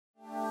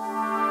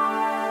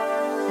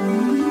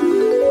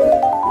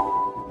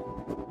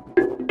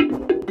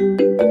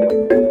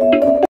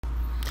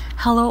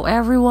Hello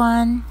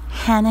everyone,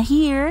 Hannah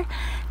here.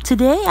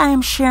 Today I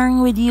am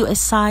sharing with you a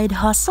side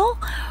hustle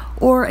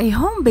or a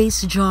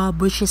home-based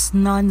job which is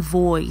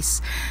non-voice.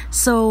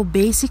 So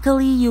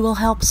basically you will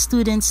help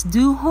students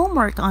do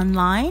homework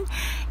online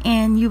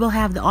and you will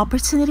have the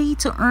opportunity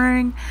to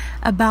earn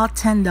about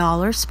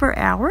 $10 per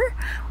hour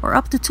or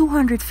up to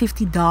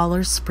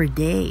 $250 per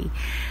day.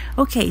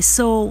 Okay,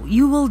 so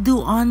you will do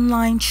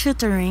online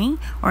tutoring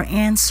or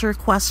answer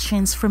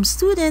questions from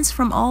students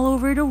from all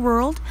over the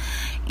world,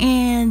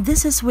 and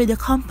this is with a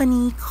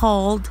company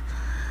called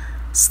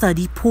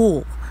Study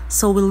Pool.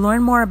 So we'll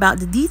learn more about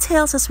the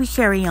details as we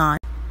carry on.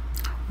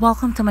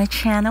 Welcome to my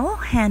channel,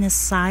 Hannah's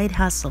Side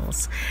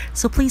Hustles.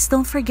 So please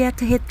don't forget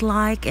to hit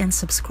like and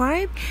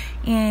subscribe,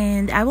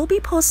 and I will be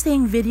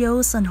posting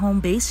videos on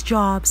home-based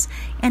jobs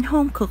and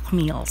home-cooked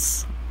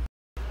meals.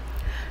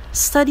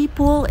 Study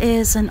Pool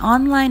is an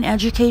online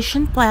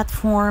education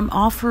platform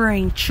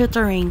offering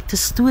tutoring to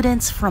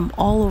students from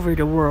all over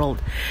the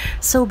world.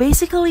 So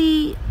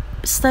basically,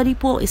 Study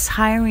Pool is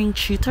hiring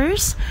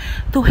tutors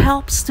to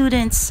help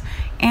students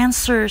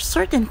answer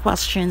certain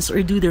questions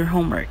or do their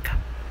homework.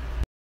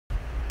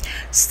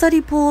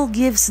 Study Pool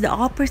gives the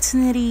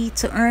opportunity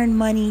to earn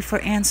money for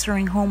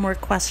answering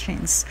homework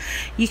questions.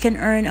 You can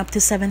earn up to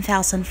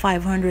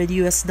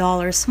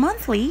 $7,500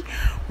 monthly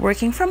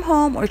working from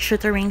home or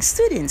tutoring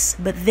students,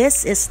 but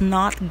this is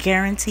not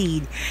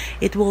guaranteed.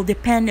 It will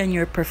depend on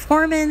your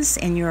performance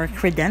and your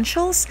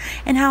credentials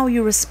and how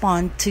you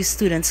respond to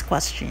students'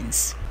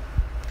 questions.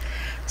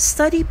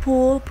 Study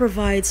Pool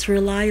provides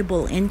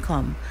reliable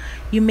income.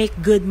 You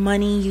make good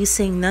money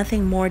using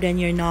nothing more than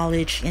your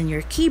knowledge and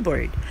your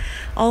keyboard.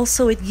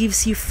 Also, it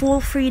gives you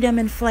full freedom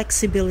and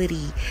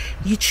flexibility.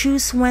 You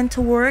choose when to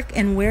work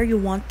and where you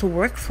want to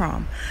work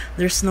from.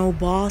 There's no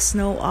boss,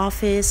 no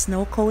office,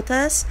 no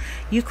quotas.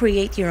 You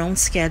create your own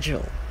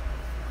schedule.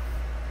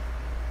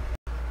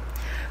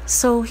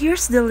 So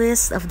here's the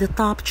list of the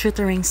top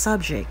tutoring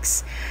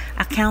subjects: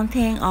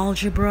 accounting,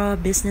 algebra,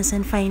 business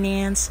and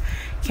finance,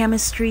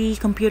 chemistry,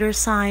 computer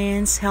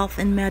science, health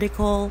and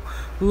medical,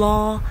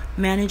 law,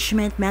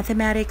 management,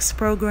 mathematics,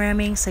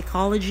 programming,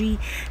 psychology,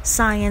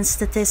 science,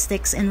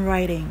 statistics, and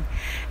writing.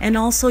 And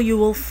also you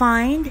will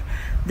find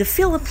the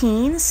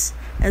Philippines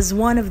as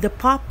one of the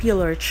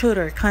popular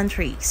tutor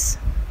countries.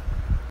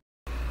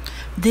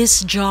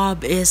 This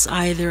job is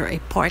either a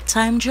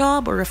part-time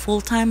job or a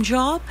full-time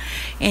job,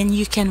 and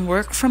you can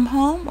work from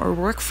home or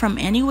work from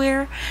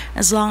anywhere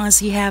as long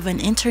as you have an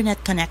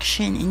internet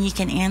connection and you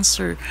can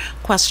answer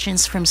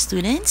questions from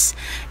students,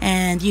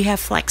 and you have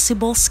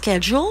flexible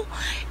schedule,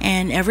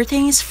 and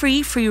everything is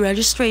free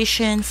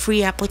registration,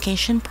 free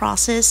application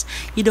process.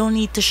 You don't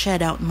need to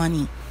shed out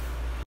money.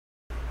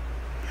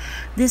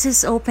 This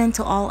is open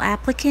to all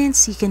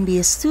applicants. You can be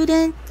a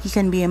student, you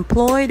can be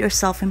employed or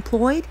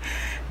self-employed.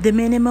 The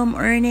minimum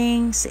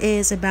earnings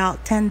is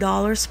about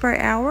 $10 per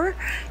hour,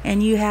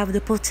 and you have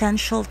the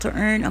potential to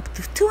earn up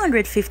to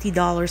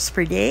 $250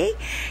 per day,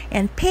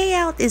 and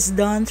payout is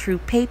done through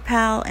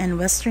PayPal and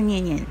Western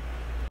Union.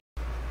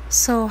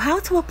 So how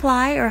to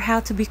apply or how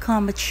to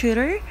become a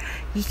tutor?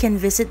 You can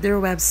visit their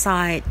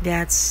website.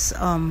 That's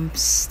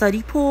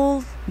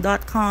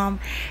studypool.com,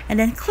 and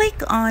then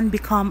click on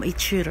Become a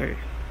Tutor.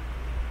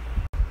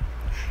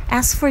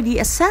 As for the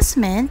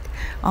assessment,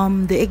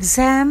 the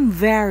exam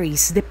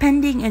varies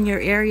depending on your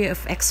area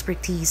of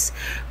expertise,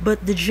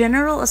 but the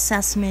general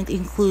assessment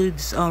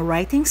includes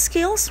writing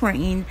skills,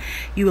 wherein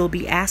you will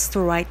be asked to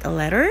write a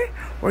letter,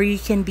 or you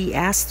can be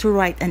asked to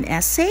write an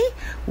essay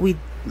with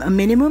a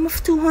minimum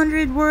of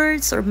 200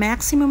 words or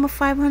maximum of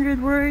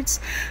 500 words.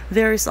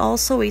 There is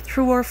also a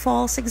true or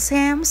false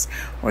exams,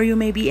 or you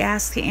may be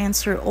asked to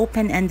answer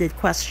open-ended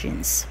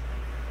questions.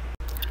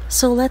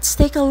 So let's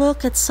take a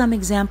look at some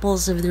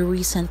examples of the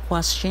recent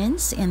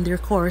questions and their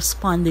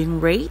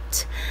corresponding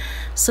rate.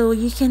 So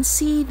you can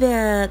see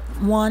that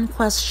one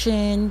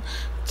question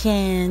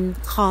can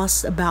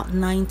cost about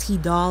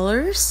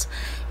 $90,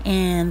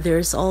 and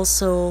there's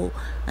also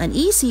an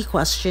easy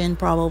question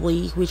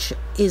probably which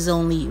is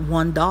only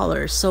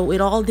 $1. So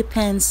it all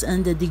depends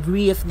on the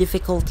degree of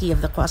difficulty of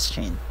the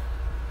question.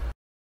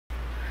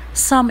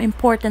 Some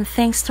important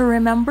things to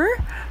remember.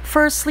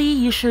 Firstly,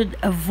 you should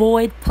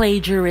avoid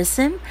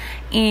plagiarism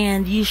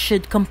and you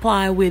should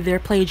comply with their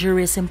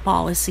plagiarism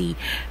policy.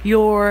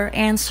 Your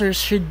answers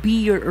should be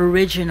your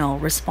original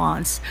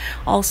response.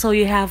 Also,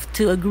 you have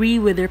to agree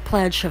with their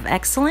pledge of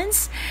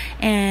excellence,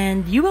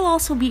 and you will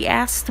also be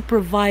asked to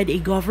provide a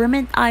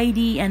government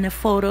ID and a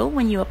photo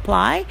when you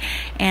apply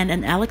and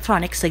an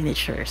electronic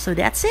signature. So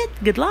that's it.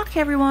 Good luck,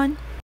 everyone.